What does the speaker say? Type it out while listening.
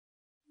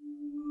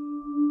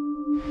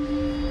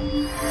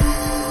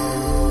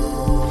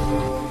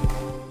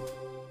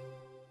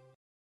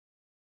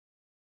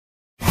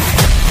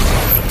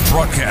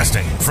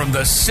From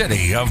the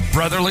city of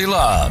brotherly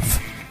love,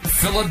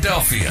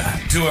 Philadelphia,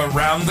 to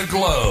around the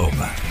globe.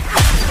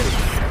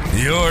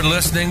 You're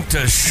listening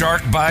to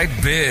Shark Bite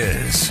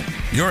Biz,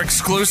 your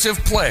exclusive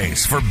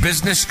place for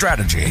business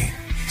strategy,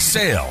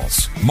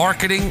 sales,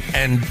 marketing,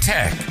 and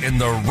tech in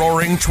the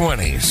roaring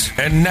 20s.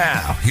 And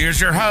now,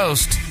 here's your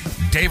host,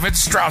 David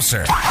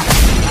Strausser.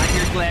 I'm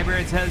your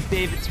glamorous host,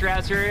 David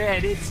Strausser,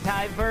 and it's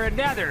time for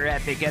another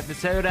epic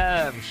episode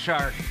of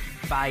Shark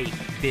Bite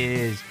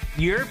Biz,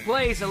 your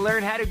place to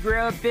learn how to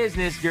grow a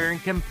business during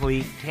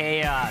complete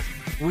chaos.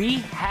 We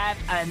have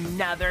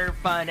another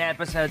fun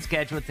episode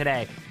scheduled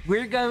today.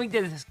 We're going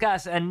to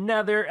discuss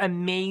another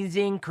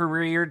amazing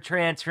career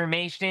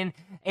transformation,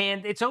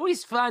 and it's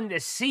always fun to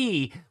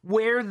see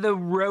where the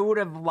road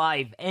of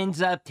life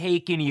ends up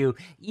taking you,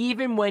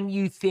 even when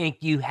you think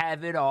you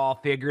have it all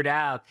figured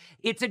out.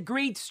 It's a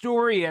great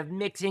story of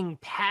mixing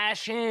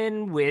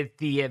passion with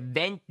the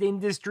event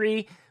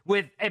industry,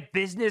 with a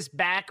business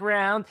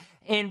background,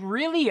 and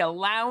really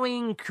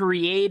allowing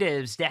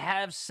creatives to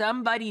have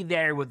somebody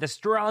there with a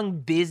strong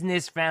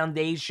business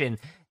foundation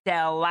to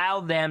allow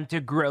them to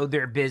grow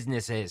their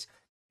businesses.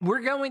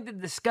 We're going to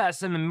discuss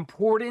some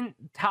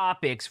important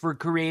topics for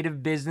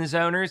creative business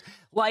owners,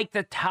 like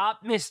the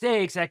top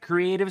mistakes that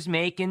creatives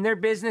make in their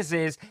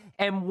businesses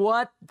and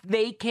what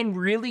they can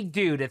really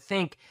do to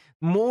think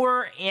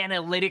more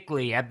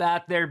analytically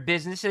about their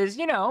businesses,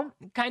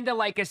 kind of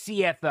like a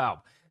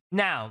CFO.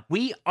 Now,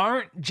 we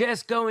aren't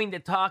just going to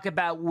talk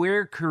about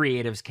where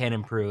creatives can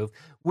improve.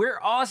 We're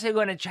also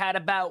going to chat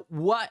about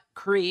what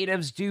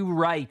creatives do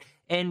right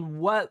and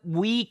what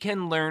we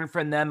can learn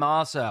from them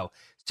also.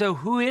 So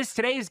who is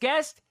today's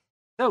guest?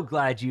 So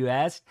glad you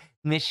asked.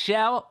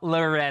 Michelle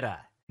Loretta.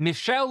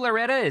 Michelle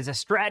Loretta is a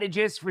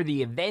strategist for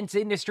the events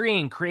industry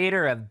and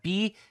creator of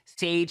B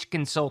Sage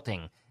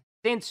Consulting.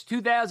 Since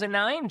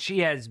 2009, she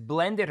has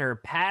blended her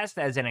past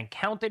as an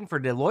accountant for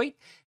Deloitte,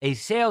 a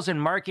sales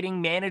and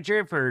marketing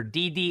manager for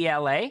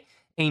DDLA,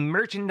 a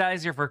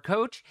merchandiser for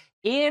Coach,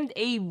 and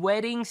a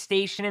wedding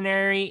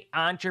stationery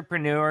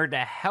entrepreneur to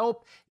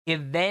help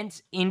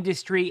events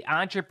industry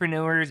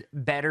entrepreneurs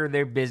better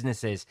their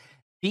businesses.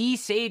 B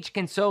Sage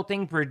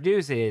Consulting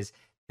produces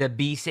the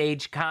B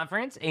Sage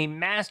Conference, a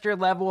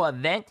master-level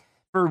event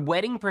for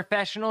wedding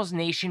professionals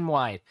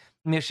nationwide.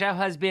 Michelle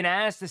has been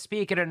asked to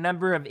speak at a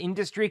number of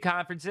industry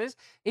conferences,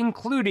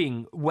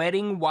 including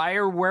Wedding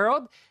Wire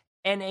World,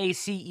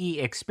 NACE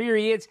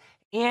Experience,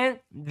 and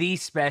the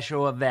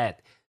special event.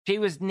 She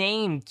was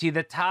named to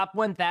the top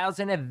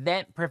 1,000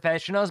 event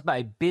professionals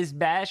by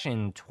BizBash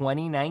in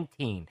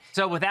 2019.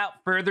 So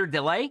without further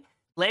delay,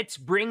 let's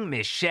bring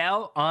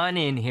Michelle on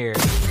in here.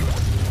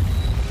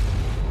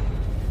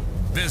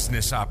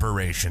 Business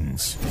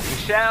operations.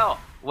 Michelle,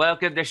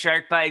 welcome to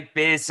Shark Bite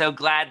Biz. So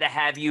glad to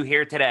have you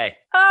here today.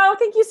 Oh,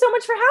 thank you so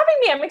much for having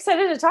me. I'm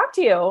excited to talk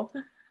to you.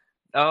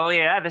 Oh,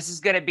 yeah. This is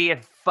going to be a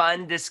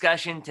fun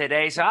discussion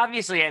today. So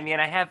obviously,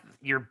 I have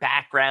your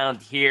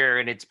background here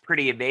and it's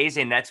pretty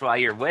amazing. That's why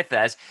you're with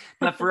us.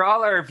 But for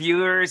all our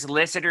viewers,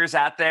 listeners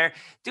out there,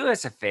 do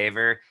us a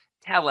favor.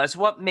 Tell us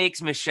what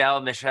makes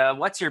Michelle.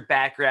 What's your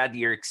background,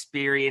 your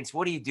experience?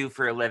 What do you do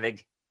for a living?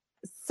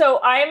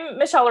 So I'm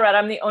Michelle Loretta.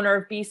 I'm the owner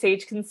of B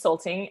Sage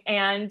Consulting,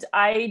 and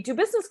I do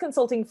business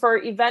consulting for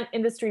event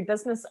industry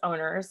business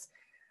owners.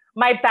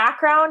 My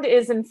background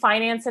is in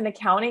finance and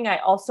accounting. I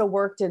also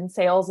worked in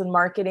sales and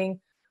marketing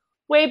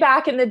way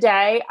back in the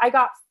day. I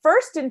got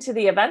first into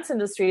the events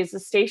industry as a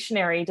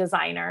stationery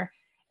designer.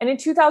 And in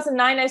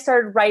 2009, I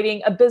started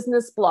writing a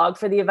business blog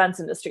for the events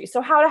industry.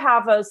 So how to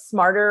have a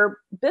smarter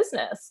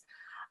business.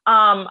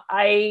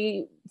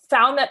 I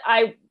found that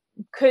I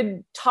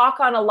could talk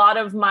on a lot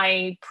of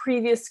my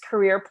previous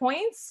career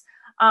points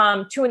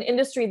to an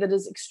industry that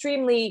is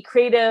extremely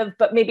creative,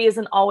 but maybe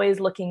isn't always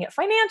looking at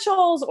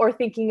financials or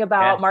thinking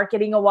about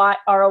marketing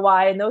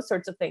ROI and those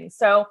sorts of things.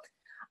 So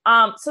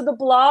the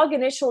blog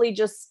initially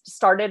just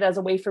started as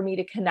a way for me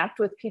to connect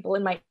with people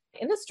in my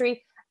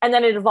industry. And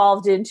then it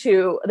evolved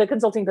into the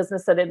consulting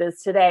business that it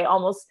is today,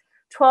 almost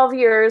 12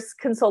 years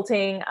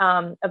consulting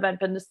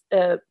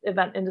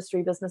event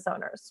industry business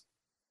owners.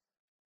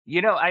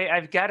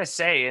 I've got to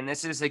say, and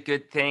this is a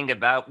good thing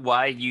about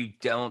why you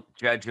don't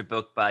judge a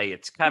book by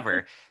its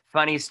cover.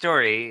 Funny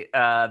story,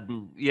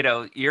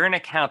 you're in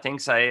accounting,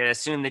 so I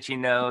assume that you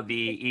know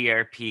the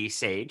ERP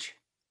Sage.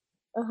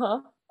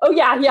 Uh-huh. Oh,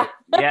 yeah.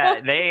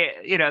 Yeah,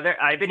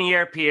 I've been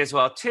ERP as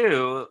well,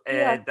 too.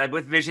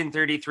 With Vision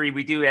 33,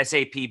 we do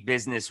SAP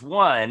Business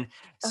One.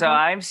 So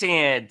I'm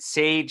seeing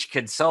Sage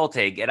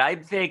Consulting, and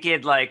I'm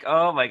thinking like,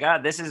 oh, my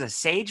God, this is a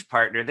Sage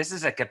partner. This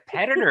is a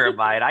competitor of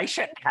mine. I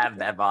shouldn't have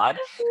them on.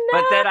 No.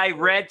 But then I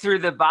read through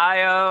the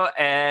bio,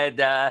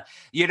 and,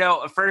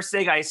 first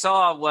thing I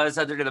saw was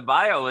under the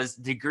bio was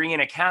degree in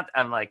account.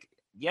 I'm like,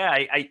 yeah,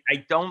 I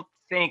don't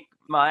think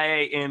my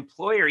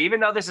employer, even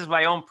though this is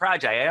my own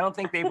project, I don't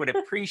think they would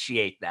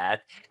appreciate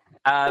that.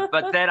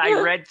 But then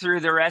I read through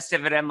the rest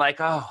of it. I'm like,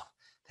 oh,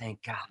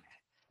 thank God.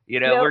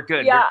 We're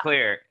good. Yeah,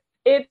 we're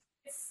clear.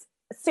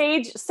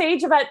 sage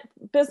event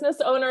business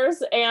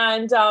owners,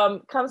 and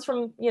comes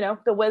from,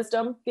 the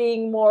wisdom,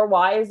 being more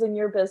wise in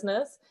your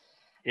business.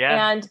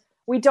 Yeah. And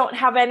we don't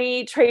have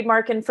any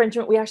trademark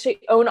infringement. We actually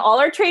own all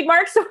our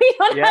trademarks, so we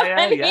don't have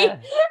any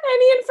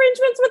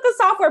infringements with the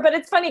software. But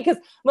it's funny because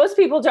most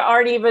people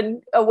aren't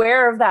even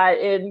aware of that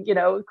in,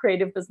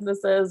 creative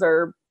businesses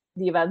or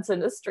the events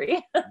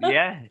industry.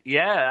 I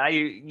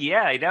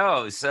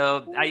know.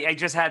 So I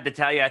just had to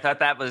tell you, I thought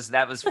that was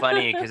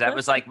funny because that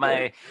was like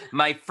my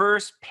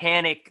first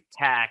panic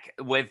attack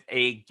with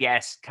a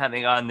guest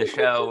coming on the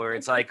show where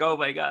it's like, oh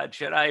my God,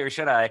 should I or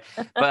should I?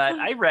 But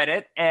I read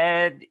it,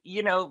 and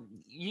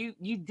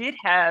you did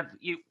have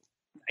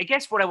I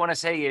guess what I want to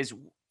say is,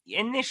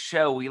 in this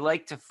show we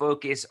like to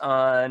focus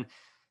on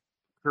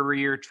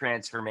career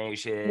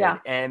transformation,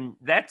 and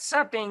that's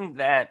something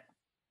that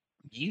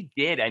you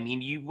did. I mean,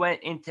 you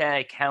went into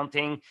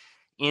accounting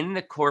in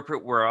the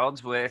corporate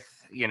world with,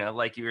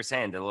 like you were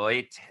saying,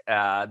 Deloitte,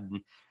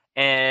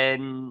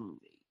 and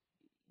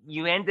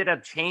you ended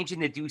up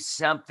changing to do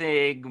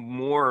something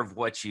more of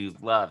what you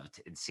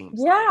loved, it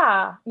seems.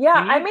 Yeah.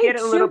 I made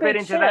two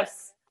big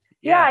shifts.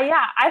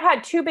 Yeah. I've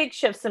had two big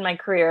shifts in my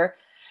career.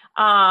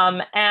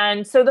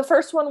 And so the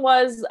first one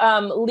was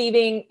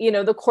leaving,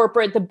 the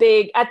corporate,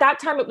 at that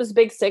time it was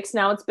Big Six,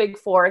 now it's Big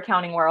Four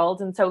accounting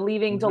world. And so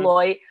leaving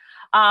Deloitte.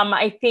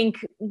 I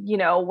think,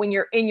 when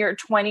you're in your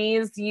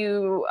 20s,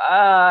 you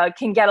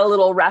can get a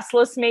little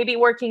restless, maybe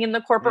working in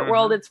the corporate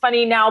world. It's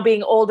funny now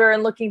being older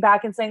and looking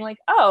back and saying like,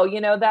 oh,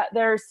 that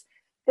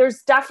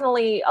there's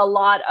definitely a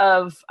lot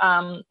of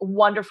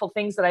wonderful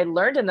things that I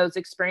learned in those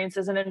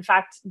experiences. And in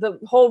fact, the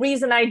whole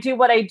reason I do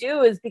what I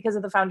do is because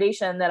of the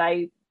foundation that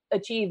I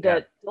achieved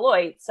at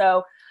Deloitte.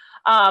 So,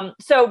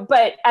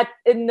 but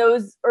in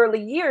those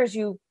early years,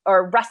 you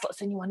are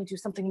restless and you want to do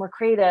something more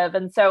creative.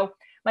 And so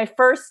my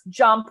first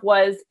jump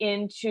was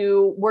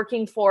into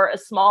working for a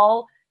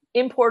small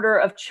importer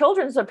of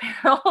children's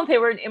apparel. They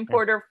were an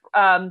importer.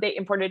 They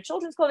imported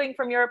children's clothing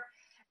from Europe.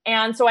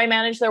 And so I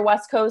managed their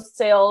West Coast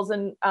sales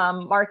and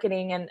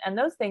marketing and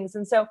those things.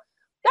 And so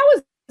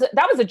that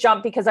was a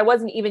jump because I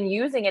wasn't even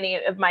using any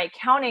of my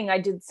accounting. I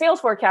did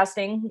sales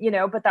forecasting,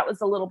 but that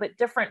was a little bit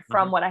different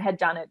from what I had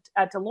done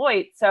at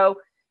Deloitte. So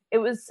it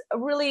was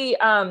really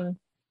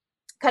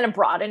kind of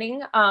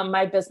broadening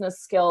my business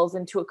skills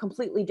into a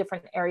completely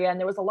different area. And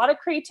there was a lot of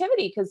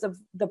creativity because of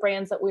the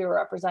brands that we were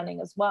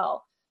representing as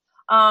well.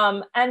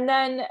 And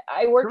then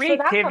I worked for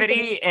that company.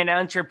 Creativity and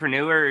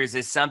entrepreneurs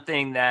is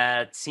something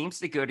that seems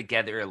to go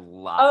together a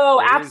lot.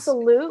 Oh,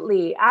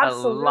 absolutely.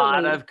 Absolutely. A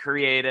lot of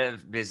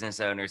creative business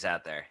owners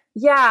out there.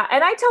 Yeah.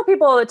 And I tell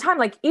people all the time,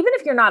 like, even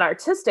if you're not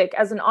artistic,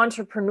 as an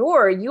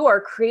entrepreneur, you are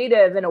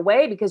creative in a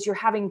way because you're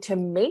having to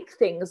make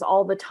things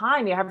all the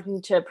time. You're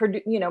having to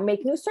produce,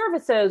 make new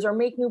services or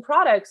make new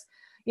products,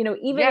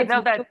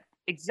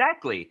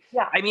 exactly.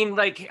 Yeah. I mean,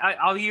 like,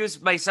 I'll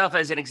use myself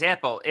as an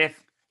example.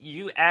 If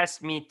you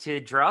asked me to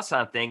draw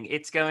something,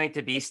 it's going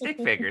to be stick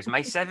figures.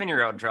 My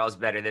 7-year-old draws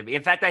better than me.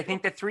 In fact, I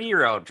think the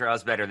 3-year-old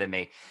draws better than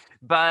me.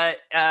 But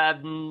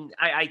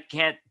I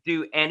can't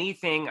do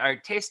anything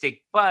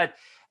artistic. But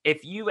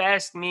if you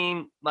ask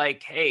me,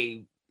 like,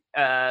 hey,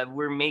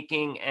 we're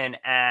making an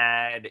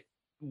ad,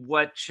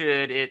 what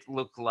should it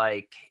look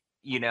like?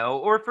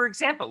 Or for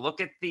example,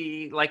 look at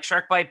like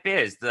Shark Bite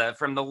Biz,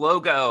 from the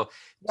logo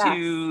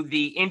to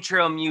the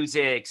intro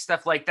music,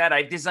 stuff like that.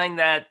 I designed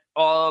that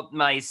all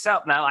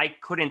myself. Now, I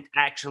couldn't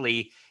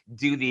actually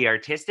do the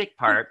artistic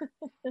part,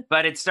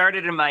 but it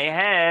started in my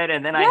head,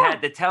 and then I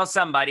had to tell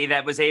somebody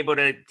that was able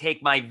to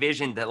take my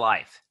vision to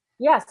life.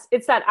 Yes,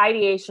 it's that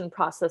ideation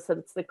process that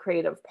it's the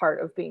creative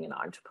part of being an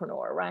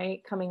entrepreneur,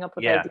 right? Coming up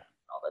with ideas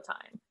all the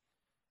time.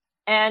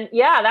 And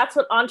that's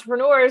what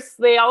entrepreneurs,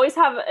 they always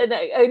have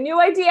a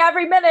new idea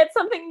every minute,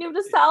 something new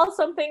to sell,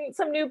 some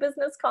new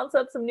business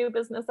concepts, some new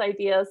business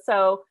ideas.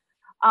 So,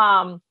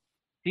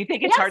 do you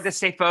think it's hard to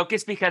stay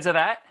focused because of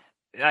that?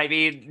 I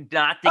mean,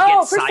 not to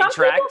get sidetracked.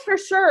 Some people, for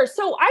sure.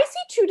 So I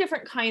see two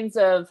different kinds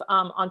of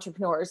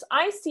entrepreneurs.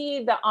 I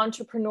see the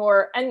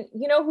entrepreneur, and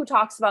who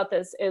talks about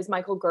this is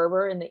Michael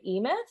Gerber in the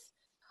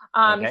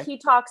E-Myth. He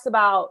talks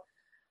about,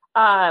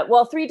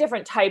 three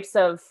different types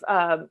of,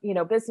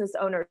 business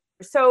owners.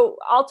 So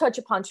I'll touch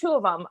upon two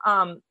of them.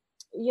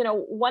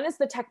 One is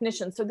the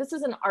technician. So this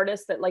is an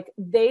artist that, like,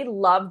 they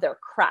love their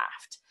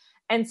craft.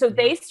 And so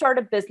they start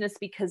a business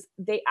because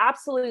they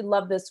absolutely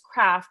love this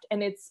craft.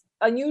 And it's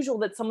unusual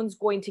that someone's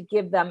going to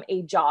give them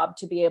a job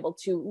to be able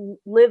to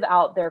live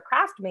out their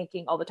craft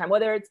making all the time,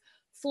 whether it's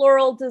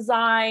floral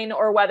design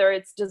or whether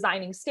it's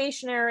designing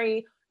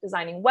stationery,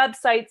 designing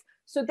websites.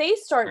 So they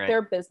start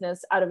their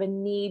business out of a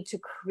need to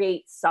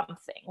create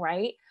something,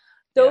 right?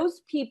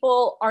 Those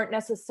people aren't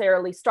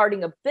necessarily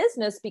starting a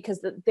business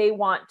because they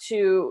want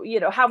to,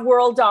 have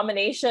world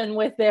domination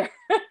with their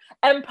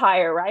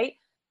empire, right?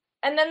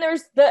 And then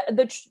there's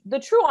the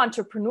true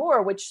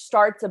entrepreneur, which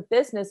starts a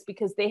business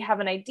because they have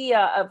an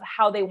idea of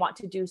how they want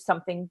to do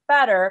something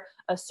better,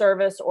 a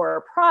service or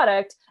a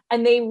product,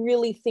 and they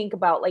really think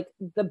about, like,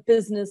 the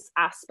business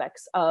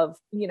aspects of,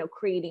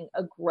 creating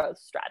a growth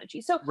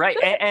strategy. So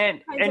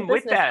and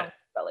with that,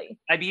 really.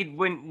 I mean,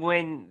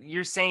 when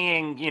you're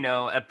saying,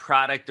 a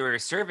product or a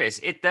service,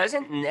 it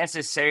doesn't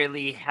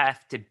necessarily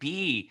have to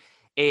be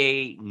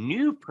a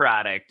new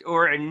product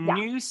or a Yeah.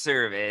 new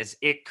service.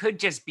 It could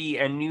just be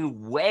a new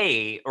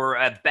way or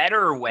a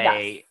better Yes.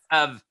 way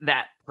of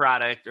that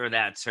product or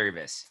that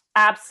service.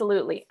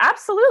 Absolutely.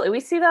 Absolutely. We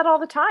see that all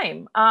the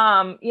time.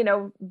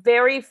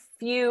 Very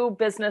few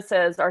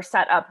businesses are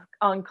set up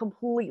on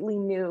completely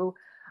new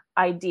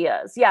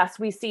ideas. Yes,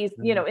 we see,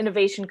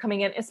 innovation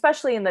coming in,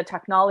 especially in the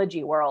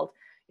technology world.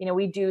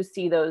 We do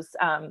see those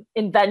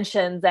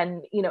inventions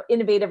and,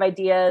 innovative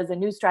ideas and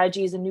new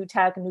strategies and new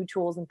tech and new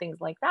tools and things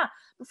like that.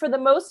 But for the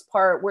most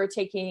part, we're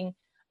taking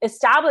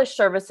established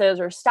services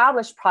or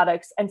established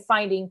products and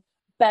finding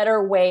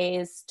better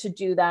ways to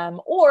do them,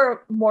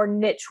 or more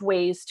niche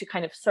ways to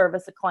kind of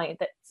service a client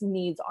that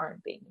needs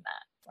aren't being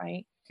met,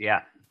 right?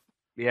 Yeah.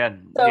 Yeah.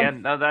 So, Yeah.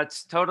 No,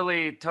 that's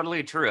totally,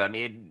 totally true. I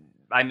mean,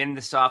 I'm in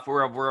the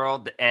software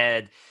world,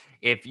 and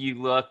if you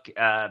look,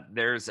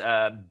 there's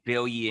a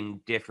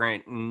billion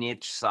different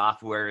niche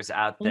softwares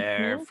out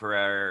there mhm,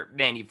 for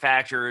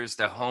manufacturers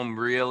to home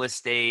real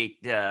estate,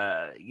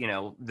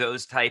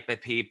 those type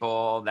of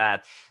people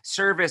that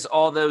service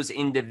all those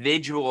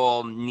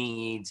individual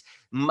needs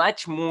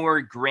much more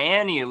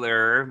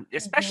granular,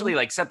 especially mhm,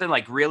 like something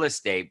like real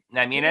estate.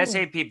 I mean, mm,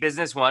 SAP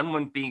Business One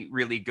wouldn't be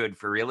really good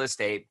for real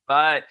estate,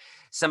 but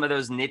some of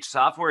those niche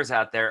softwares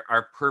out there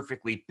are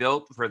perfectly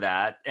built for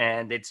that,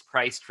 and it's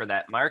priced for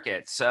that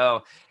market.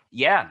 So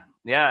yeah,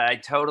 I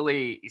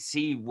totally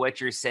see what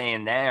you're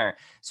saying there.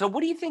 So what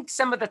do you think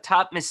some of the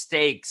top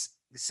mistakes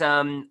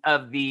some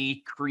of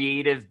the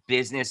creative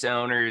business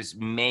owners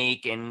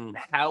make, and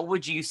how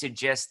would you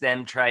suggest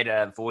them try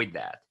to avoid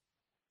that?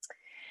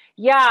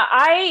 Yeah,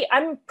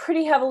 I'm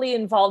pretty heavily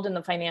involved in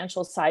the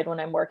financial side when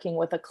I'm working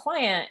with a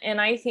client, and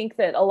I think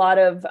that a lot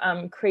of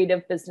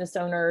creative business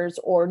owners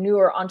or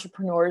newer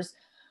entrepreneurs,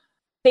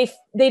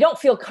 they don't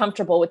feel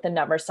comfortable with the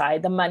number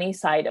side, the money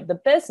side of the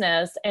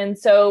business. And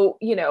so,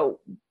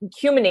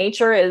 human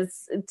nature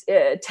is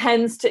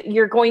tends to,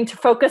 you're going to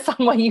focus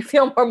on what you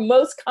feel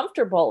most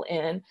comfortable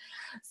in.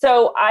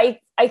 So I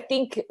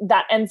think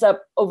that ends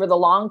up over the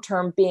long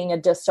term being a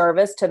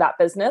disservice to that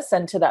business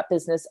and to that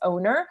business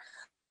owner.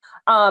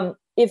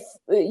 If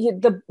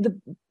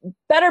the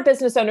better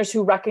business owners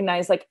who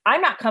recognize, like,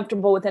 I'm not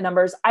comfortable with the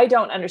numbers, I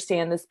don't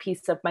understand this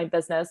piece of my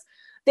business,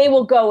 they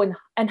will go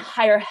and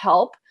hire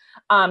help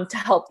to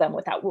help them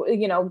with that.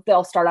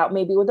 They'll start out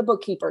maybe with a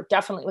bookkeeper,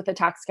 definitely with a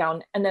tax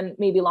accountant, and then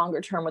maybe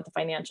longer term with a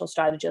financial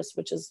strategist,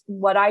 which is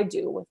what I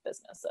do with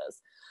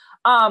businesses.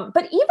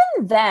 But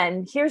even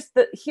then, here's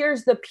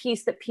the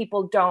piece that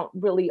people don't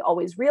really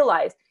always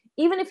realize.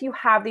 Even if you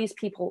have these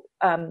people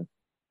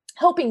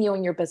helping you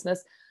in your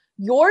business,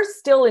 you're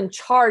still in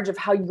charge of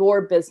how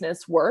your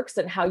business works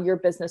and how your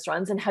business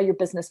runs and how your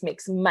business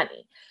makes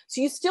money.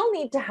 So you still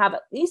need to have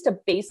at least a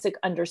basic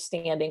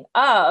understanding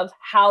of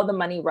how the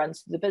money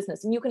runs through the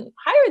business. And you can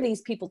hire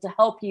these people to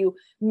help you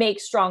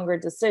make stronger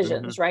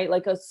decisions, right?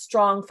 Like a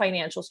strong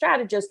financial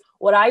strategist.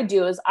 What I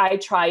do is I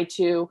try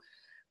to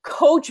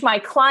coach my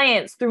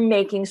clients through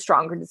making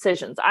stronger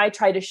decisions. I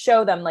try to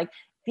show them, like,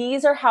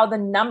 these are how the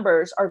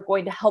numbers are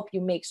going to help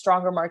you make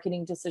stronger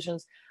marketing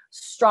decisions,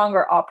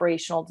 stronger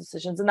operational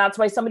decisions. And that's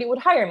why somebody would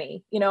hire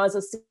me, as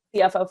a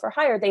CFO for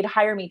hire. They'd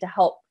hire me to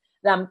help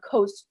them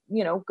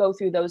go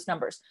through those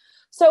numbers.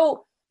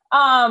 So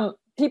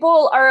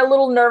people are a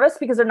little nervous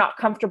because they're not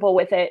comfortable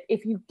with it.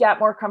 If you get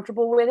more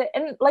comfortable with it,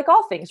 and like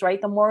all things, right,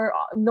 the more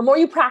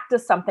you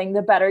practice something,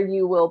 the better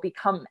you will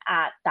become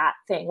at that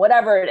thing,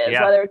 whatever it is,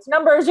 whether it's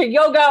numbers or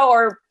yoga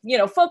or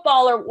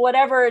football or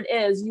whatever it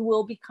is, you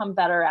will become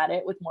better at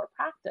it with more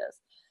practice.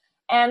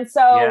 And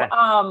so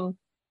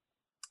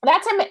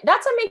that's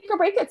a make or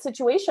break it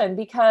situation,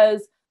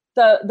 because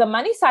the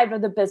money side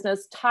of the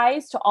business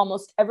ties to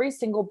almost every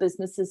single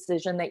business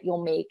decision that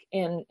you'll make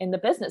in the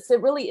business.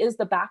 It really is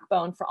the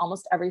backbone for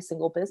almost every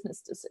single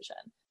business decision.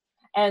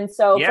 And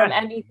so from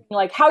anything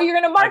like how you're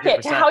going to market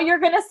 100%. to how you're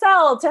going to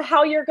sell to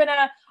how you're going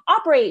to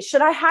operate.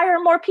 Should I hire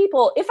more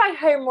people? If I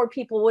hire more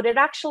people, would it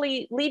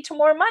actually lead to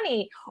more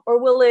money, or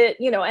will it,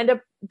 end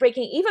up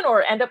breaking even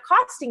or end up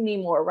costing me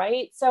more?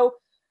 Right. So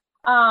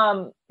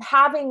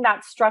having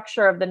that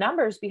structure of the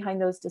numbers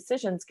behind those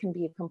decisions can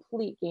be a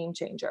complete game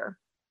changer.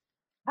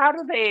 How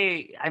do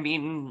they,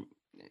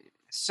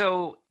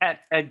 so at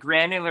a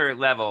granular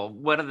level,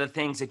 one of the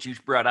things that you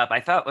brought up,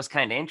 I thought was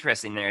kind of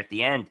interesting there at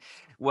the end,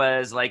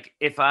 was like,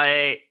 if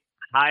I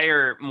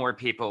hire more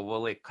people,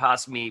 will it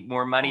cost me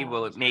more money?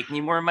 Will it make me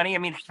more money? I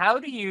mean, how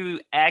do you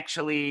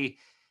actually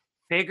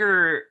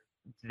figure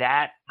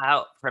that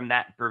out from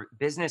that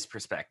business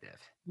perspective?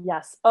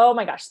 Yes. Oh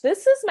my gosh.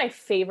 This is my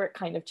favorite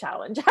kind of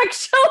challenge,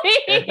 actually.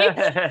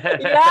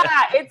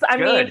 Yeah.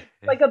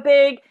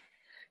 Good.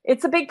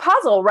 It's a big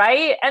puzzle,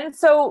 right? And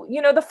so,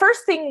 the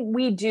first thing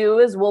we do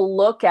is we'll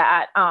look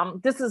at,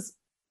 this is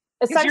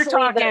essentially, you're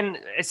talking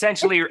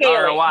essentially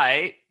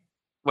ROI.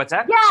 What's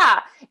that?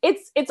 Yeah,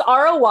 it's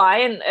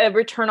ROI and a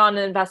return on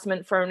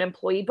investment for an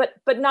employee,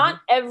 but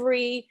not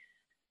every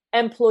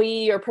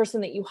employee or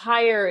person that you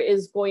hire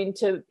is going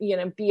to,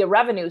 be a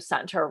revenue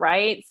center,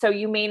 right? So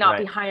you may not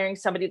be hiring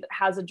somebody that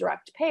has a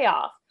direct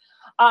payoff.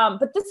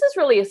 But this is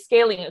really a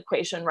scaling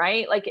equation,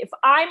 right? Like if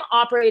I'm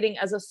operating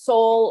as a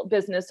sole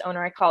business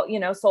owner, I call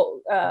it,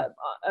 sole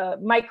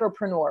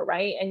micropreneur,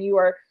 right? And you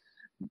are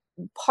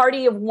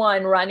party of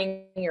one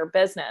running your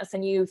business,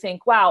 and you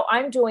think, wow,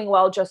 I'm doing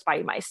well just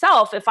by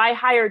myself. If I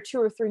hire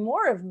 2 or 3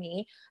 more of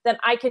me, then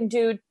I can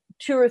do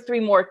 2 or 3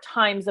 more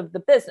times of the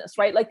business,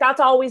 right? Like that's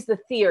always the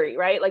theory,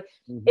 right? Like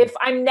if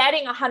I'm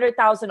netting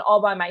 100,000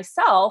 all by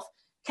myself,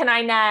 can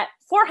I net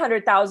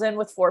 400,000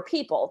 with 4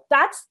 people?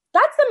 That's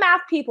the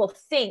math people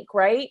think,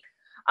 right?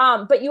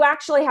 But you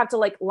actually have to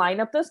like line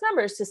up those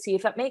numbers to see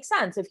if it makes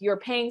sense. If you're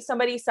paying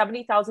somebody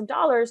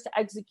 $70,000 to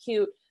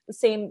execute the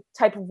same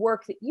type of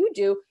work that you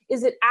do,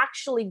 is it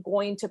actually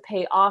going to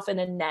pay off in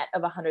a net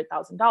of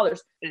 $100,000?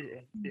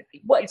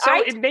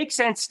 It makes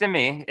sense to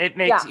me. It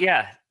makes,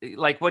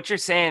 like what you're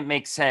saying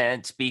makes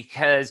sense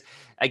because,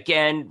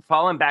 again,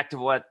 falling back to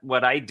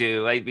what I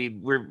do,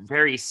 we're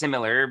very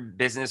similar.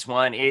 Business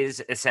One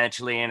is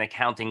essentially an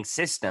accounting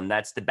system.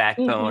 That's the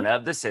backbone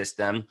of the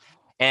system.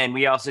 And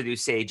we also do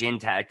Sage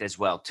Intacct as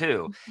well,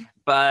 too.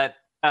 But,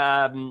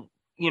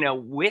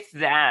 with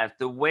that,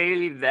 the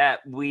way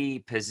that we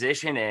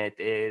position it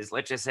is,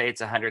 let's just say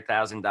it's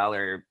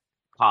 $100,000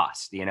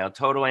 cost,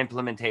 total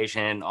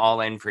implementation,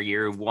 all in for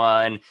year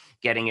 1,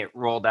 getting it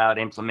rolled out,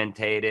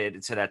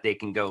 implemented so that they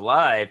can go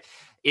live,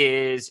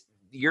 is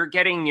you're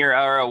getting your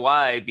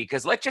ROI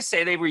because let's just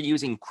say they were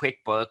using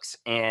QuickBooks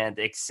and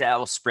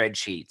Excel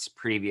spreadsheets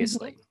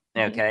previously.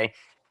 Okay.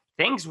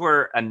 Things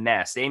were a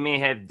mess. They may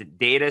have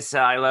data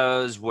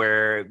silos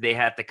where they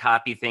have to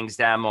copy things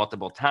down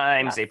multiple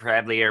times. They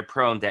probably are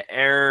prone to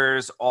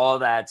errors, all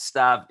that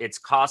stuff. It's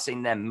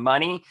costing them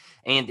money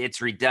and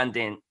it's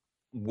redundant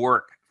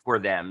work for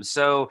them.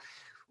 So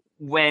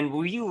when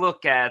we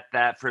look at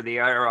that for the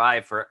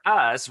ROI for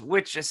us,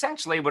 which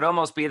essentially would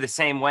almost be the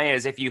same way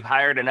as if you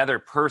hired another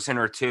person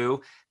or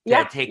two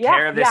to take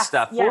care of this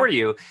stuff for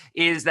you,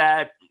 is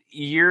that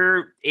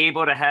you're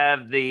able to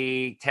have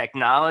the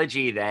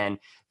technology then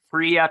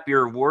free up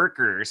your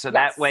workers. So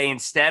that way,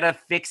 instead of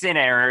fixing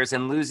errors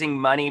and losing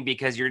money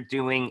because you're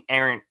doing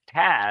errant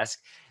tasks,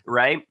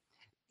 right?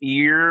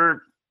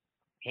 You're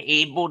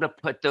able to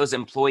put those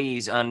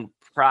employees on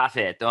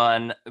profit,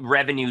 on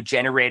revenue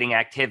generating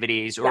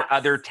activities or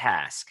other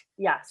tasks.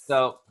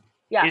 So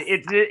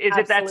is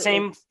it that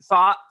same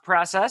thought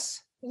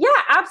process? Yeah,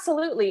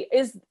 absolutely.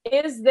 Is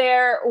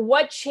there,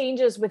 what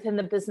changes within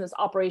the business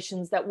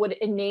operations that would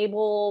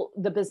enable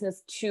the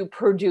business to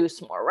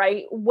produce more,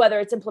 right? Whether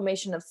it's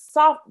implementation of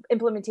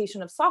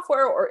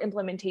software or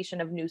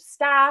implementation of new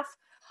staff.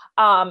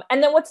 And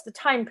then what's the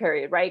time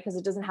period, right? Because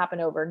it doesn't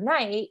happen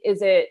overnight.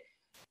 Do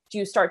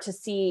you start to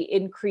see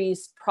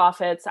increased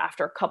profits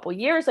after a couple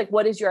years? Like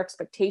what is your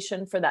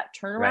expectation for that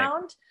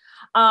turnaround?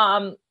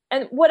 And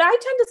what I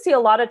tend to see a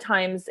lot of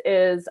times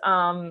is,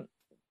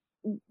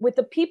 with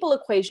the people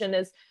equation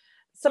is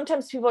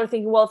sometimes people are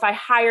thinking, well, if I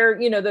hire,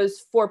 those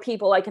 4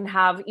 people, I can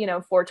have,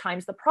 4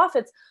 times the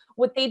profits.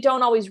 What they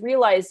don't always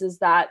realize is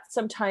that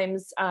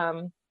sometimes,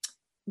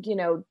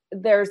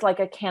 there's like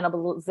a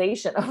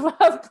cannibalization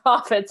of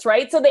profits,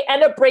 right? So they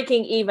end up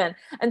breaking even.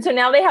 And so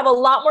now they have a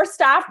lot more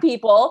staff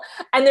people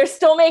and they're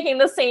still making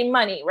the same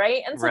money,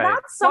 right? And so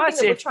that's something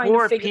that we're trying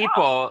to figure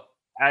out.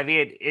 I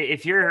mean,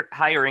 if you're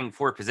hiring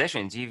 4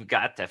 positions, you've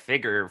got to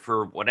figure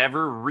for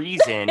whatever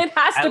reason,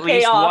 at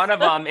least one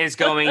of them is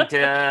going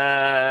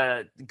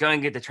to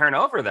turn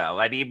over, though.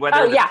 I mean,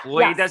 whether the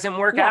employee doesn't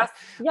work out,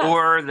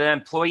 or the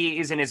employee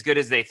isn't as good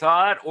as they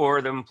thought,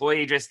 or the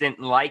employee just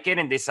didn't like it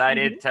and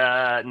decided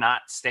to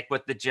not stick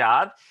with the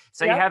job.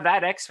 So you have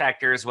that X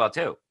factor as well,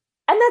 too.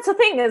 And that's the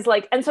thing is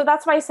like, and so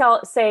that's why I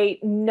say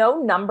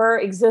no number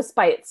exists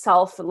by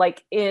itself,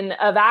 like in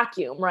a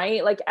vacuum,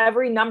 right? Like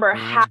every number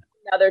has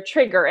another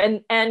trigger.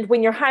 And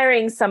when you're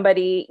hiring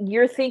somebody,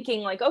 you're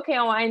thinking like, okay,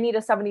 I need a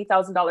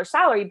 $70,000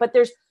 salary, but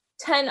there's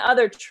 10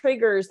 other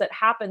triggers that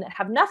happen that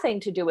have nothing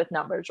to do with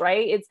numbers,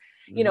 right? It's,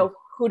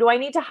 who do I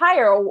need to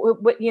hire?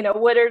 What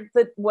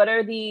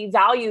are the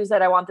values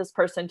that I want this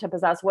person to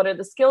possess? What are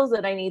the skills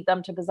that I need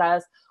them to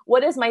possess?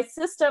 What is my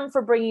system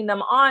for bringing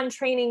them on,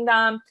 training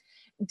them?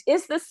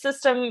 Is this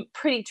system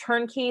pretty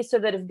turnkey so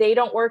that if they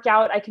don't work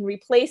out, I can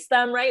replace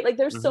them, right? Like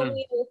there's so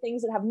many other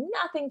things that have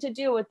nothing to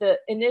do with the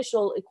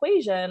initial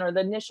equation or the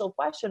initial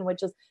question,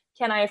 which is,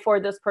 can I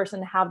afford this person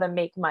to have them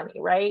make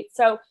money, right?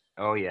 So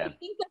I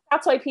think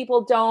that's why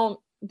people don't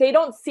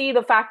see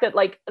the fact that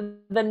like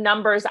the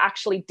numbers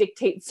actually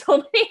dictate so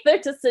many of their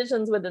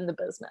decisions within the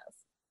business.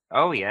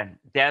 Oh, yeah,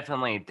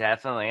 definitely.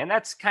 And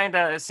that's kind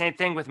of the same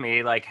thing with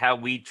me, like how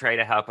we try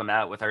to help them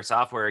out with our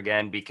software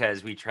again,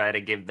 because we try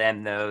to give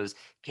them those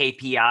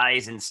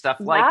KPIs and stuff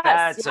like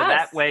that. So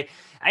that way,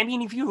 I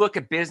mean, if you look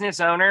at business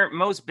owner,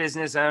 most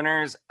business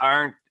owners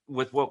aren't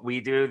with what we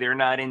do. They're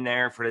not in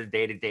there for the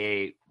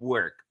day-to-day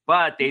work,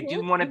 but they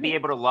do want to be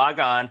able to log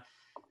on.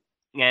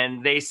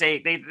 And they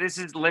say, this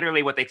is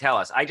literally what they tell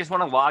us. I just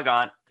want to log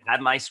on, have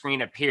my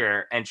screen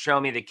appear and show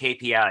me the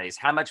KPIs.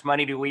 How much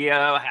money do we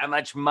owe? How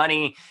much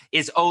money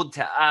is owed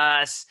to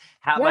us?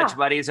 How much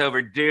money is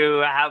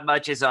overdue? How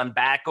much is on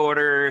back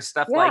order?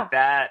 Stuff like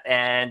that.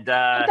 And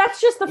but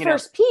that's just the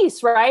first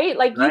piece, right?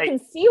 Like you can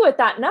see what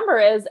that number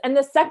is. And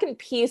the second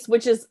piece,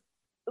 which is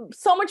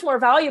so much more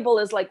valuable,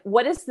 is like,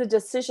 what is the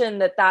decision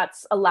that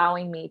that's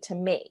allowing me to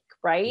make,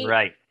 right?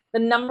 Right. The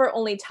number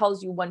only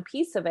tells you one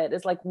piece of it,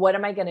 is like, what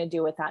am I going to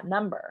do with that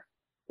number?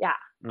 Yeah.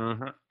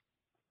 Mm-hmm.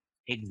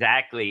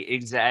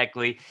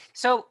 Exactly.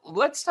 So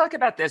let's talk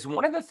about this.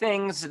 One of the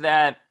things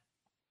that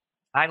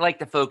I like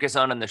to focus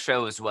on the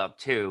show as well,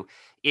 too,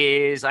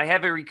 is I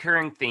have a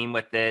recurring theme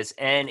with this,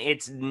 and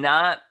it's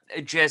not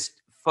just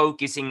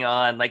focusing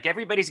on, like,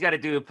 everybody's got to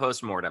do a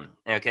postmortem.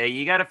 Okay.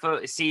 You got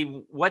to see,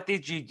 what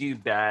did you do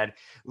bad?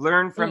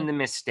 Learn from the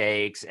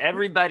mistakes.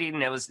 Everybody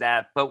knows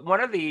that. But one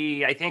of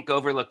the, I think,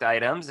 overlooked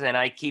items, and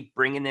I keep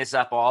bringing this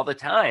up all the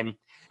time,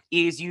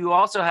 is you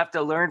also have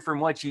to learn from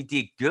what you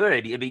did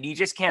good. I mean, you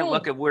just can't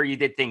look at where you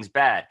did things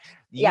bad.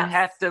 You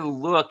have to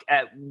look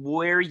at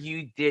where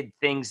you did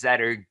things that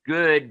are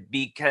good,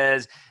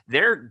 because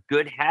they're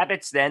good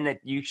habits then that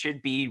you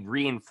should be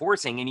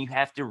reinforcing, and you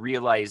have to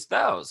realize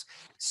those.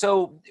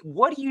 So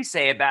what do you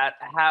say about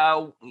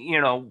how,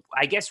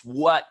 I guess,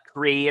 what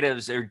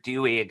creatives are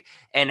doing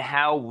and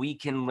how we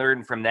can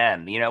learn from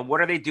them? What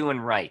are they doing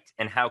right,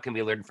 and how can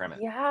we learn from it?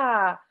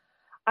 Yeah.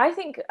 I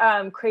think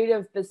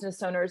creative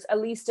business owners,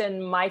 at least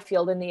in my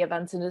field in the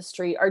events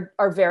industry,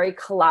 are very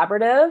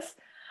collaborative,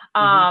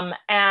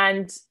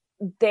 and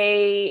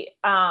they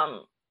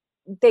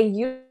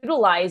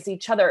utilize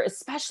each other,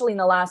 especially in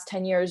the last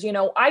 10 years.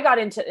 I got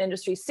into the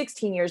industry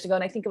 16 years ago,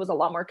 and I think it was a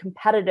lot more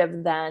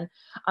competitive then.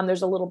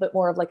 There's a little bit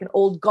more of like an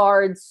old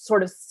guard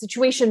sort of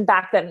situation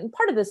back then. And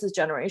part of this is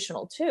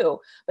generational too.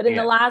 But in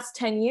the last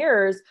 10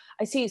 years,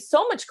 I see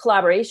so much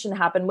collaboration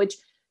happen, which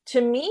to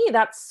me,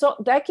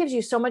 that gives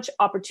you so much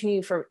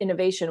opportunity for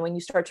innovation when you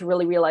start to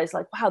really realize,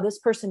 like, wow, this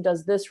person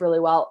does this really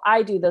well,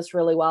 I do this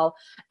really well,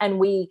 and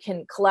we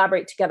can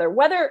collaborate together,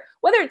 whether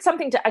it's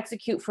something to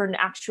execute for an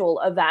actual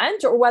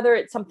event or whether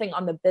it's something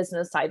on the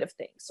business side of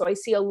things. So I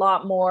see a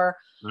lot more,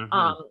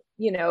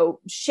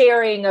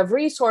 sharing of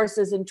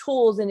resources and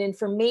tools and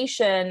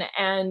information,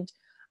 and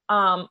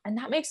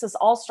that makes us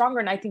all stronger.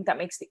 And I think that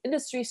makes the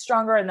industry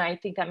stronger, and I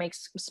think that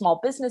makes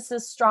small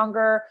businesses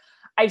stronger.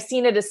 I've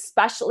seen it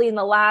especially in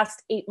the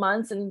last 8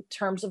 months in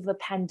terms of the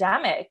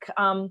pandemic.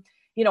 Our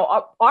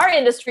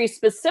industry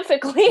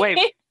specifically.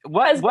 Wait,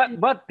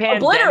 what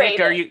pandemic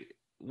are you?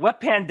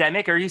 What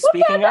pandemic are you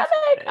speaking of?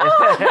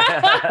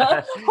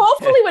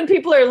 Hopefully, when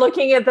people are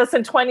looking at this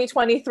in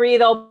 2023,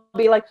 they'll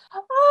be like,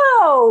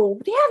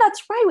 "Oh, yeah,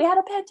 that's right. We had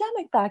a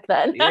pandemic back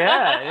then."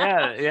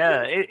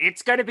 Yeah.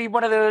 It's going to be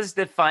one of those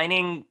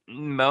defining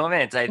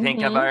moments, I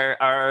think, of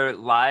our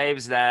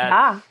lives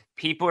that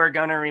people are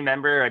going to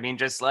remember. I mean,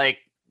 just like,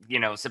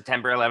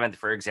 September 11th,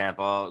 for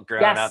example,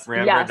 growing up,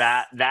 remember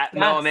that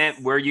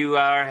moment where you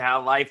are,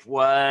 how life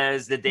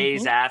was, the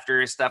days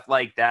after, stuff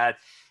like that.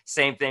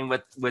 Same thing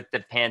with the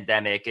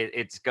pandemic.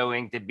 It's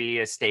going to be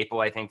a staple,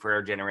 I think, for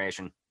our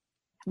generation.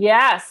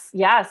 Yes,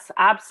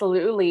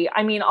 absolutely.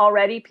 I mean,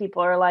 already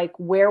people are like,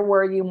 where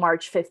were you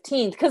March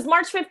 15th? Because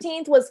March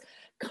 15th was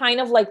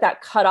kind of like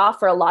that cutoff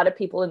for a lot of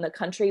people in the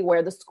country,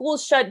 where the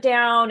schools shut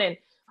down and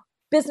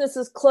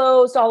businesses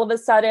closed all of a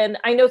sudden.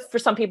 I know for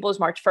some people it was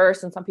March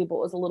 1st and some people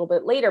it was a little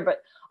bit later,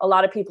 but a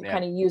lot of people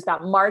kind of use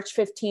that March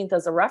 15th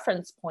as a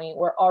reference point.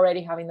 We're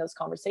already having those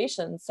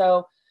conversations.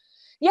 So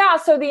in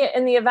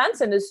the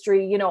events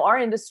industry, our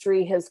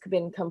industry has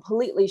been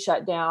completely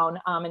shut down,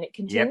 and it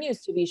continues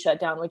to be shut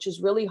down, which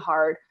is really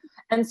hard.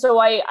 And so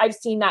I've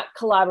seen that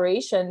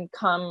collaboration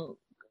come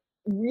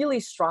really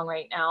strong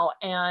right now.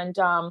 And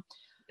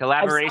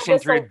collaboration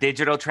through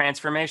digital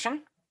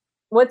transformation?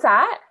 What's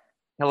that?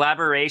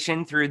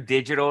 Collaboration through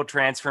digital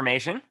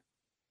transformation,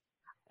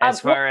 as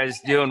far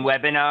as doing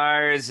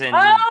webinars and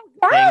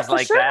things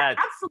like that.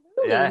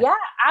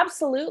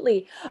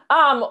 Absolutely.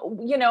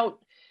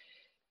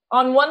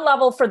 On one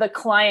level, for the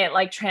client,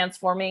 like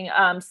transforming,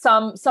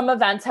 some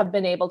events have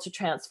been able to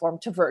transform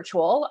to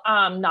virtual,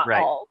 not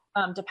all,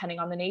 depending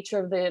on the nature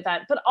of the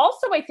event. But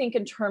also, I think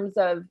in terms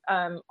of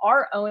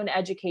our own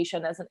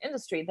education as an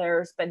industry,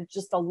 there's been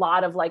just a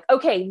lot of like,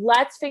 okay,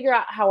 let's figure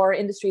out how our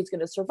industry is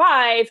going to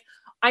survive.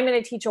 I'm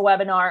going to teach a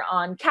webinar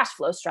on cash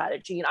flow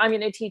strategy, and I'm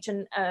going to teach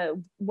a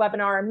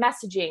webinar on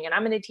messaging, and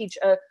I'm going to teach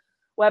a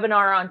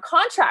webinar on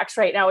contracts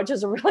right now, which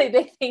is a really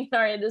big thing in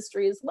our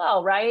industry as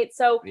well, right?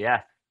 So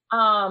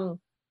the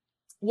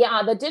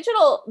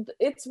digital,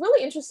 it's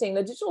really interesting.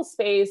 The digital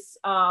space,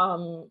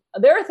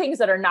 there are things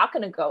that are not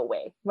going to go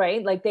away,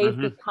 right? Like they've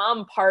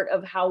become part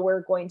of how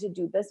we're going to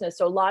do business.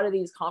 So a lot of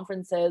these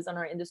conferences in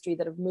our industry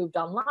that have moved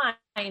online,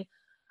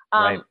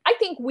 I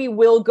think we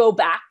will go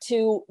back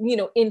to,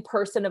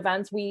 in-person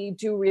events. We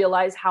do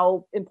realize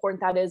how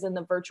important that is, and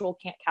the virtual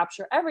can't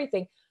capture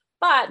everything,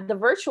 but the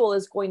virtual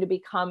is going to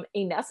become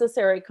a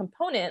necessary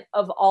component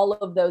of all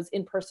of those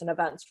in-person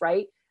events,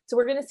 right? So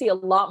we're going to see a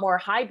lot more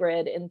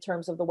hybrid in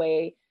terms of the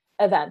way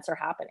events are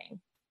happening.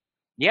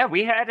 Yeah,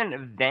 we had an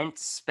event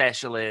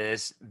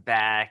specialist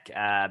back,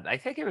 I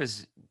think it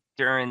was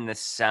during the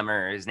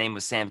summer. His name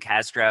was Sam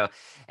Castro,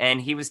 and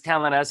he was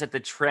telling us that the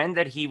trend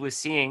that he was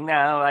seeing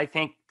now, I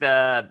think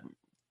the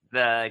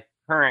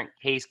current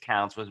case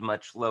counts was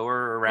much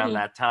lower around Mhm.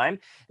 that time,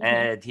 Mhm.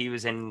 and he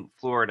was in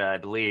Florida, I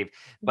believe.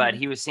 But Mhm.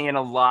 he was seeing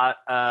a lot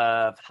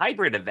of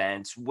hybrid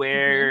events Mhm.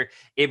 where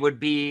it would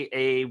be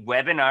a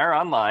webinar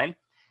online,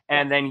 Yeah.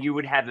 and then you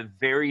would have a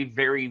very,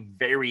 very,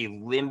 very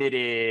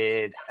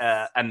limited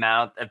Yes.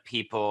 amount of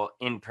people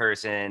in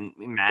person,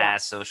 mass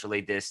Yes.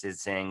 socially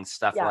distancing,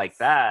 stuff like Yes.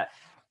 that.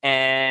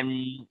 And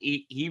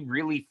he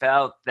really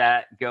felt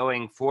that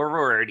going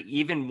forward,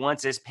 even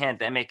once this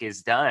pandemic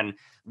is done,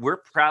 we're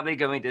probably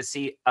going to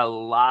see a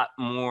lot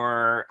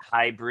more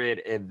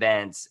hybrid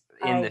events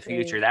I in the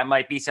future. agree. That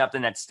might be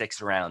something that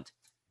sticks around.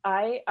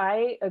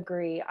 I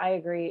agree. I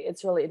agree.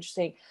 It's really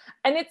interesting.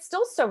 And it's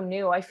still so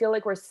new. I feel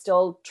like we're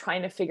still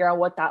trying to figure out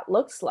what that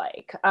looks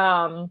like.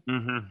 Hmm.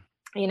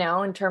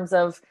 In terms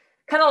of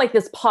kind of like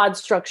this pod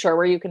structure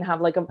where you can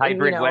have like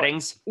Hybrid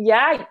weddings.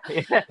 yeah,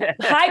 Yeah.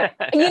 hi,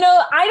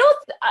 I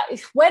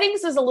don't,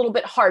 weddings is a little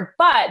bit hard,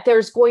 but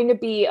there's going to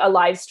be a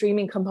live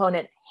streaming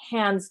component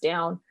hands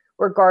down,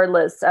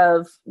 regardless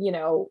of,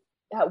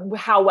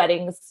 how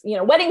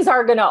weddings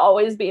are going to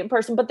always be in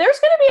person, but there's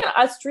going to be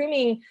a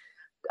streaming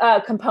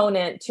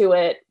component to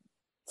it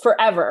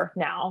forever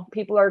now.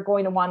 People are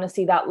going to want to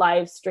see that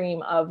live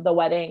stream of the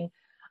wedding.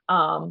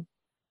 Um,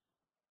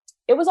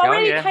 it was Oh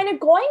already yeah. kind of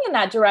going in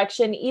that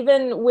direction,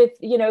 even with,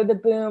 the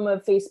boom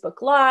of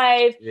Facebook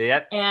Live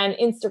Yep. and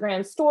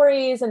Instagram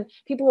stories, and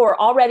people were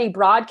already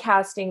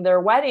broadcasting their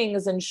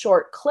weddings in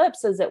short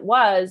clips as it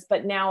was.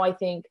 But now I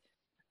think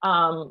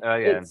Oh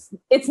yeah.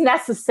 it's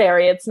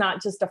necessary. It's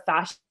not just a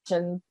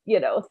fashion,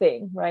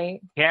 thing,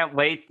 right? Can't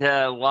wait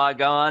to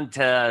log on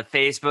to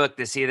Facebook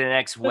to see the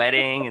next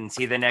wedding and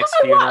see the next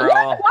I funeral.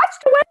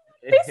 watched a wedding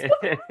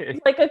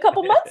Facebook like a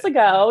couple months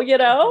ago, and Yeah,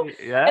 it's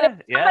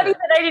somebody yeah.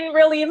 that I didn't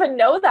really even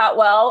know that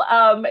well.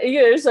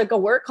 It was like a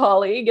work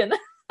colleague, and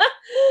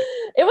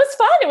it was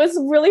fun. It was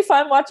really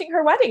fun watching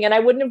her wedding, and I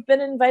wouldn't have been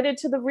invited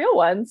to the real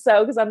one,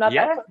 so because I'm not that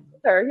Yeah. close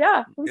with her.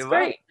 Yeah, it was Well,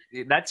 great.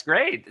 that's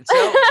great.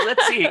 So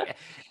let's see.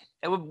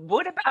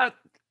 What about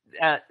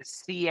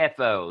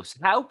CFOs?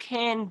 How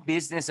can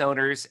business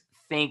owners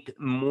think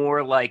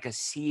more like a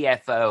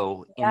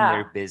CFO in their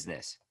Yeah.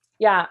 business?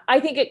 Yeah, I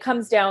think it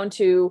comes down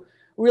to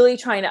really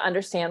trying to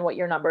understand what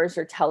your numbers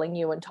are telling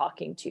you and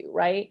talking to,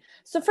 right?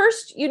 So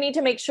first, you need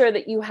to make sure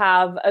that you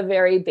have a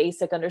very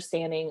basic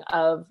understanding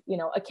of,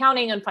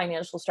 accounting and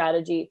financial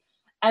strategy.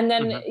 And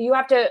then Hmm. you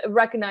have to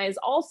recognize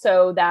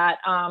also that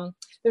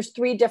there's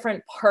three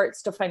different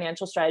parts to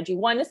financial strategy.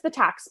 One is the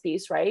tax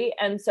piece, right?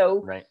 And so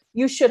Right.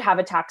 you should have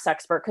a tax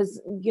expert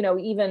because,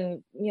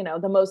 even,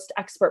 the most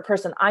expert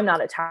person, I'm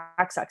not a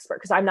tax expert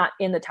because I'm not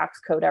in the tax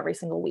code every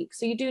single week.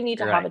 So you do need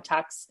to have Right.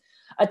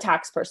 a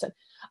tax person,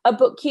 a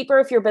bookkeeper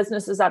if your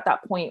business is at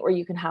that point where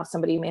you can have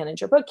somebody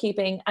manage your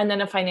bookkeeping, and then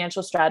a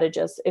financial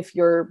strategist if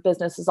your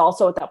business is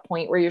also at that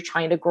point where you're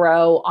trying to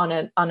grow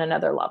on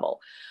another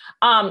level.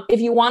 If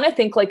you want to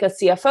think like a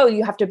CFO,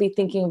 you have to be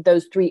thinking of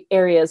those three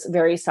areas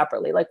very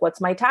separately. Like, what's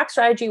my tax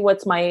strategy?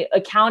 What's my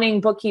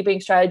accounting,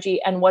 bookkeeping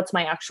strategy? And what's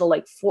my actual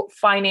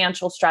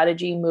financial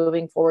strategy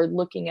moving forward,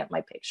 looking at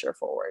my picture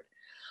forward.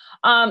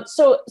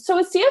 So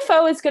a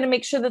CFO is going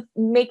to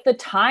make the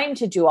time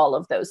to do all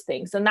of those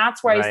things. And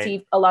that's where I Right.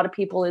 see a lot of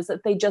people is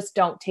that they just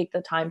don't take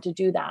the time to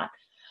do that.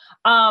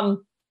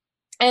 Um,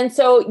 and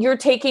so you're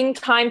taking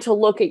time to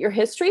look at your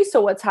history.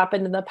 So what's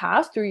happened in the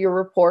past through your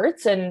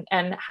reports, and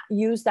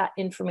use that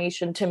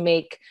information to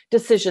make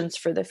decisions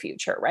for the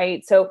future,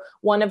 right? So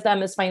one of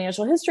them is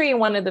financial history and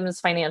one of them is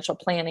financial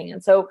planning.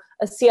 And so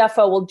a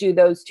CFO will do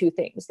those two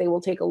things. They will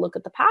take a look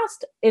at the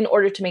past in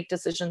order to make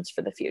decisions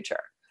for the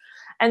future.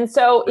 And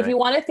so if you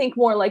Right. want to think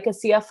more like a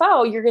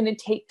CFO, you're going to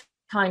take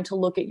time to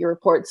look at your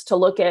reports, to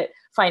look at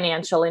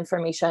financial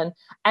information.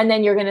 And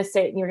then you're going to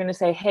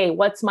say, hey,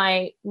 what's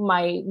my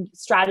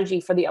strategy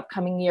for the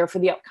upcoming year, for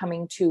the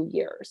upcoming 2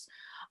 years?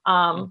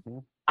 Hmm.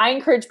 I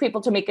encourage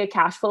people to make a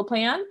cash flow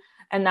plan,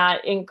 and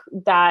that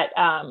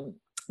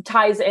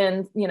ties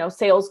in,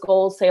 sales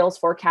goals, sales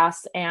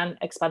forecasts, and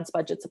expense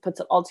budgets. It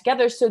puts it all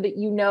together so that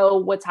you know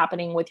what's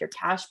happening with your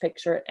cash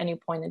picture at any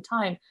point in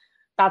time.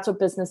 That's what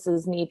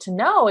businesses need to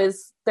know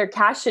is their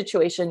cash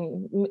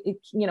situation.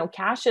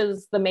 Cash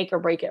is the make or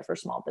break it for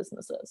small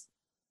businesses.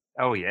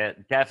 Oh yeah,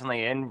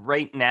 definitely. And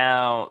right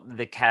now,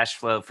 the cash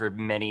flow for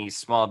many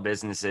small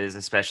businesses,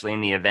 especially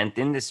in the event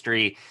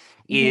industry,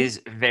 Mm-hmm.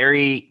 is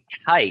very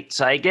tight.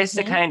 So I guess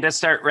to Mm-hmm. kind of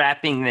start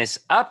wrapping this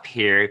up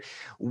here,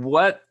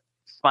 what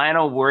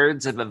final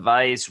words of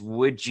advice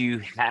would you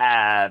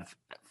have,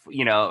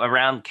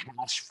 around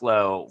cash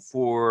flow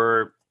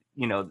for,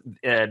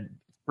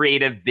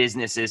 creative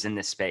businesses in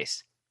this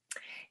space?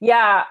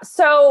 Yeah.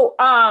 So,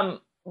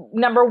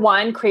 number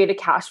one, create a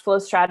cash flow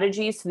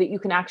strategy so that you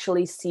can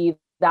actually see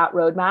that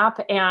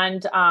roadmap.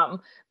 And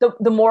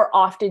the more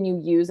often you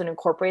use and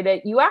incorporate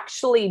it, you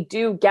actually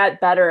do get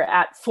better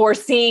at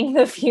foreseeing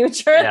the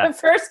future. Yeah. The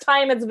first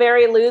time it's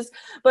very loose,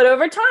 but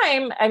over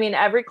time, I mean,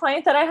 every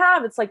client that I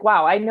have, it's like,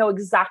 wow, I know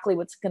exactly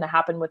what's going to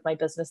happen with my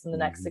business in the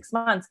next 6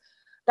 months.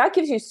 That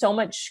gives you so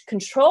much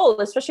control,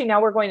 especially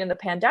now we're going in the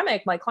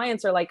pandemic. My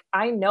clients are like,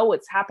 I know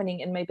what's happening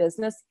in my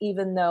business,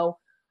 even though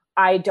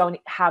I don't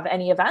have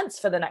any events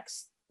for the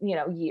next,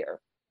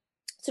 year.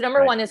 So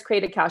number one is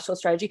create a cash flow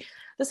strategy.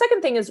 The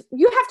second thing is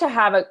you have to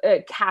have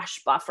a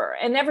cash buffer,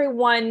 and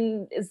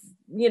everyone is,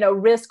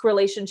 risk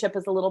relationship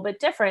is a little bit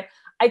different.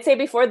 I'd say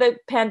before the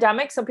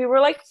pandemic, some people were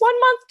like 1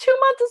 month, 2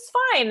 months is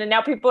fine. And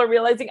now people are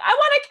realizing I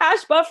want a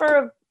cash buffer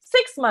of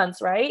 6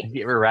 months, right?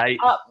 You're right.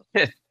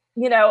 And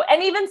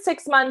even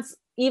 6 months,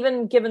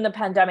 even given the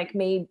pandemic,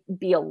 may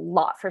be a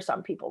lot for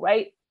some people,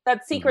 right?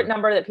 That secret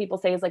number that people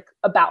say is like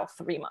about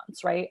 3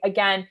 months, right?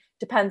 Again,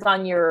 depends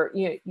on your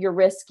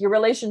risk, your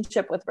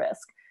relationship with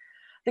risk.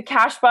 The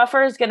cash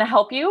buffer is going to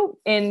help you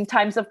in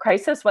times of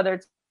crisis, whether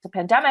it's a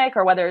pandemic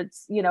or whether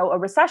it's, a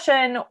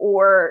recession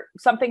or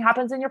something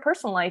happens in your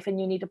personal life and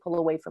you need to pull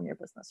away from your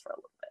business for a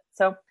little bit.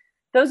 So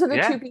those are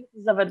the two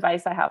pieces of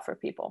advice I have for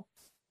people.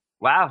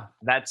 Wow,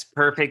 that's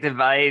perfect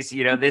advice.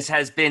 This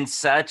has been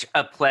such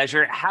a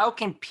pleasure. How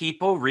can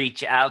people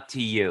reach out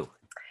to you?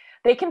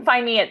 They can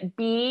find me at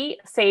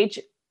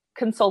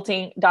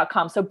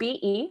bsageconsulting.com. So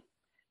B-E,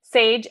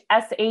 Sage,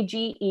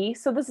 S-A-G-E.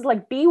 So this is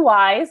like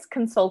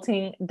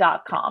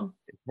bwiseconsulting.com.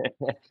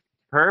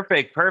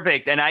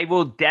 Perfect. And I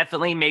will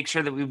definitely make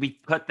sure that we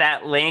put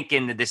that link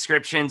in the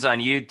descriptions on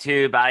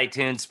YouTube,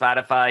 iTunes,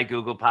 Spotify,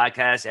 Google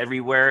Podcasts,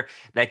 everywhere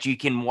that you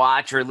can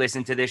watch or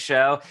listen to this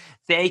show.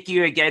 Thank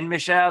you again,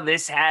 Michelle.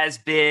 This has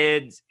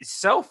been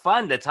so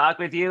fun to talk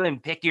with you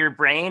and pick your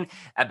brain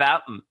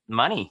about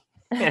money.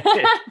 Thank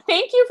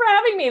you for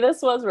having me.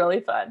 This was really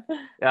fun.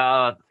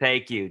 Oh,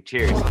 thank you.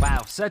 Cheers.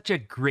 Wow, such a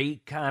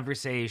great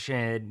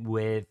conversation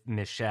with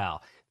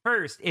Michelle.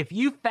 First, if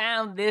you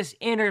found this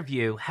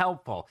interview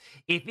helpful,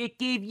 if it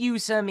gave you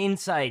some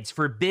insights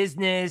for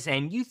business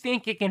and you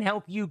think it can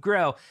help you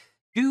grow,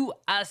 do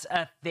us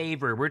a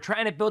favor. We're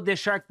trying to build this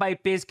Shark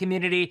Bite Biz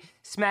community.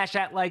 Smash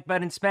that like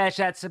button, smash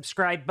that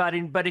subscribe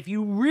button. But if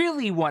you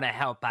really want to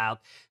help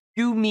out,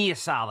 do me a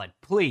solid,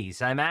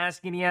 please. I'm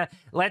asking you,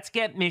 let's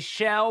get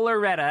Michelle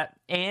Loretta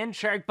and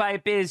Shark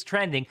Bite Biz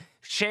trending.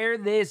 Share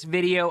this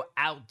video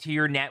out to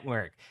your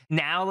network.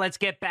 Now let's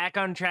get back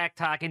on track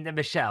talking to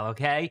Michelle,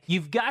 okay?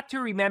 You've got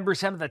to remember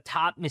some of the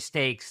top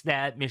mistakes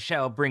that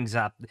Michelle brings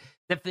up.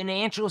 The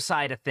financial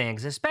side of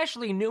things,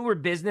 especially newer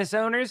business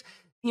owners,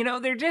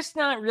 they're just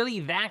not really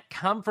that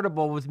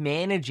comfortable with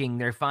managing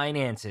their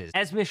finances.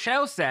 As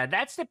Michelle said,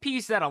 that's the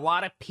piece that a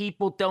lot of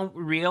people don't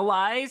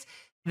realize,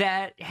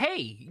 that,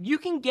 hey, you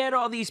can get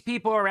all these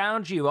people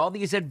around you, all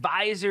these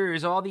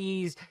advisors, all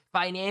these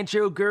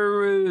financial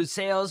gurus,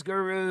 sales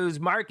gurus,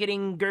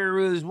 marketing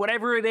gurus,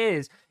 whatever it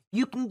is,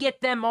 you can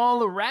get them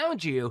all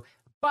around you,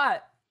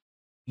 but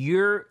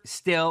you're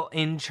still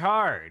in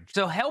charge.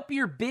 So help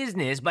your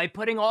business by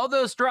putting all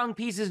those strong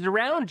pieces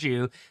around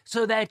you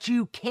so that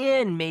you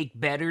can make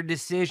better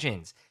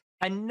decisions.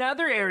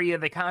 Another area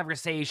of the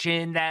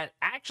conversation that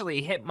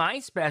actually hit my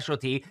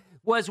specialty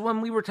was when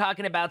we were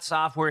talking about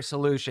software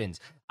solutions.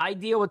 I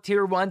deal with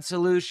tier 1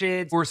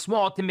 solutions for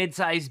small to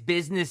mid-sized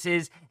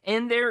businesses,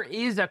 and there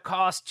is a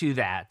cost to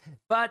that.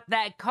 But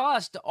that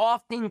cost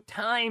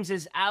oftentimes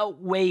is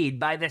outweighed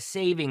by the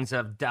savings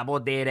of double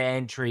data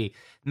entry,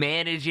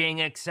 managing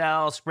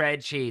Excel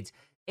spreadsheets,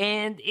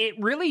 and it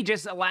really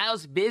just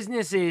allows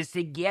businesses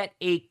to get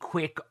a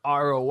quick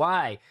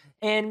ROI.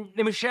 And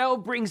Michelle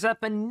brings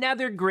up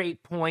another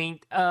great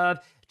point of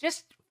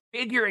just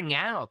figuring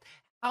out,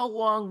 how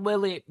long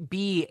will it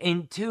be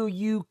until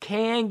you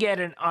can get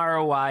an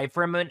ROI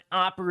from an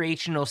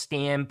operational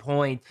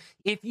standpoint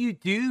if you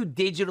do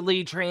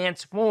digitally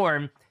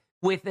transform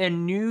with a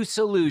new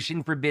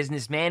solution for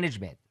business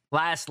management?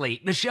 Lastly,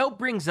 Michelle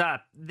brings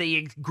up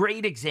the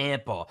great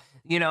example,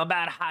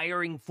 about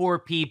hiring 4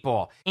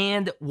 people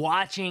and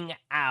watching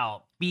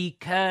out,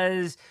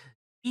 because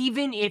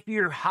even if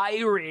you're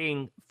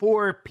hiring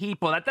 4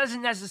 people, that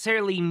doesn't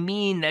necessarily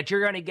mean that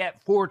you're going to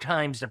get 4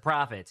 times the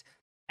profits.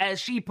 As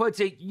she puts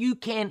it, you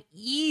can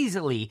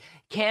easily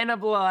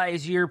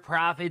cannibalize your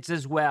profits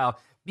as well,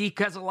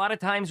 because a lot of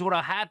times what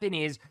will happen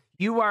is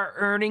you are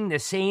earning the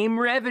same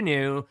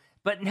revenue,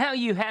 but now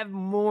you have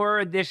more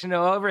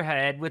additional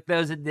overhead with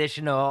those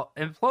additional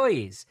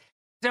employees.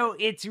 So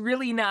it's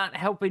really not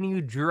helping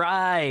you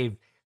drive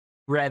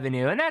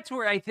revenue. And that's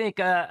where I think,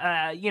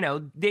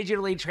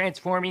 digitally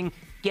transforming,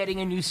 getting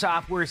a new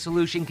software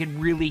solution can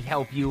really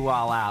help you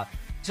all out.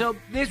 So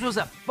this was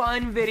a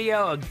fun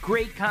video, a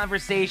great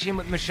conversation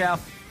with Michelle.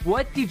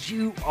 What did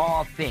you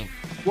all think?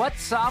 What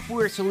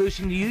software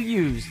solution do you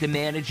use to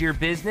manage your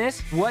business?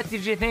 What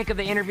did you think of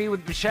the interview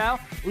with Michelle?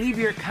 Leave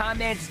your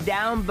comments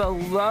down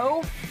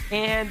below.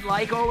 And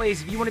like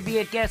always, if you want to be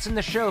a guest on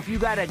the show, if you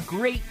got a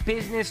great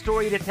business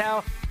story to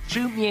tell,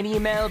 shoot me an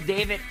email,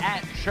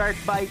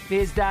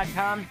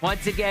 david@sharkbitebiz.com.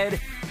 Once again,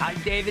 I'm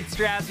David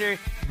Strausser.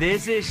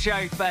 This is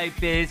Shark Bite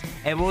Biz,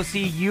 and we'll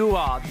see you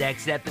all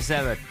next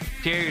episode.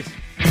 Cheers.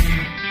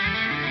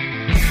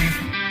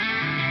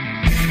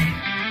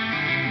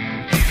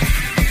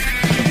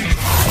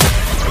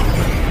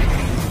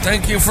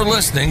 Thank you for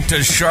listening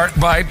to Shark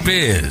Bite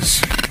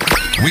Biz.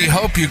 We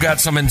hope you got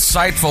some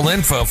insightful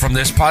info from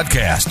this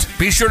podcast.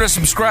 Be sure to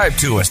subscribe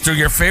to us through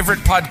your favorite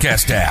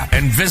podcast app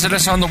and visit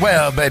us on the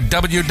web at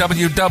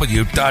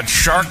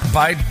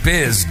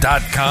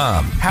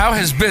www.sharkbitebiz.com. How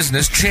has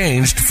business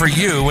changed for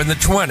you in the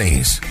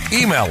 20s?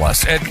 Email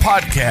us at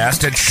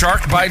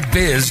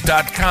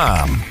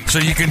podcast@sharkbitebiz.com so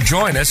you can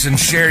join us and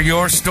share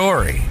your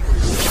story.